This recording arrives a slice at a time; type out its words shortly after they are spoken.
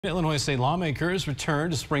Illinois state lawmakers return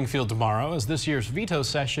to Springfield tomorrow as this year's veto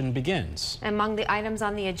session begins. Among the items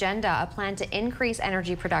on the agenda, a plan to increase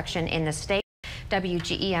energy production in the state.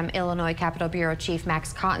 WGEM Illinois Capitol Bureau Chief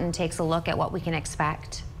Max Cotton takes a look at what we can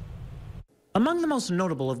expect. Among the most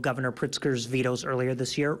notable of Governor Pritzker's vetoes earlier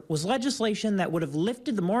this year was legislation that would have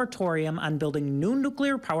lifted the moratorium on building new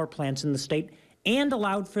nuclear power plants in the state and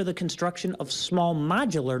allowed for the construction of small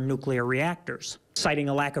modular nuclear reactors. Citing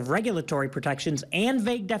a lack of regulatory protections and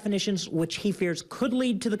vague definitions which he fears could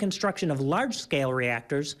lead to the construction of large-scale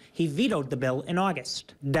reactors, he vetoed the bill in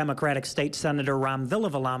August. Democratic State Senator Ram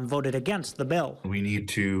Villavalam voted against the bill. We need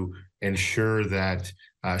to ensure that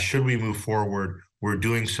should we move forward, we're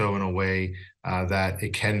doing so in a way that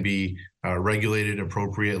it can be regulated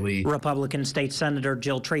appropriately. Republican State Senator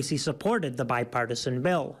Jill Tracy supported the bipartisan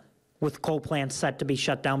bill. With coal plants set to be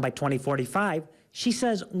shut down by 2045, she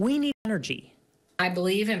says we need energy. I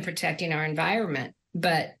believe in protecting our environment,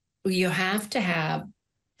 but you have to have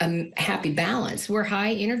a happy balance. We're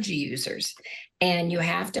high energy users, and you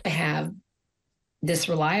have to have this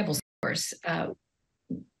reliable source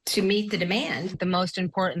to meet the demand. The most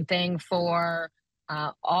important thing for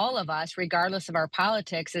all of us, regardless of our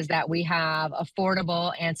politics, is that we have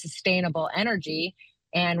affordable and sustainable energy.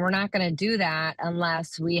 And we're not going to do that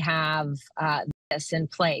unless we have this in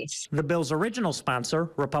place. The bill's original sponsor,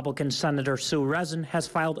 Republican Senator Sue Rezin, has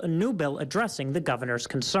filed a new bill addressing the governor's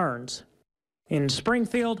concerns. In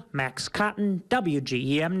Springfield, Max Cotton,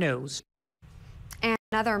 WGEM News. And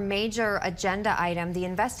another major agenda item, the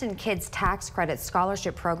Invest in Kids Tax Credit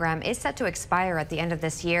Scholarship Program is set to expire at the end of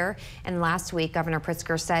this year. And last week, Governor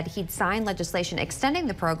Pritzker said he'd sign legislation extending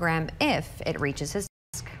the program if it reaches his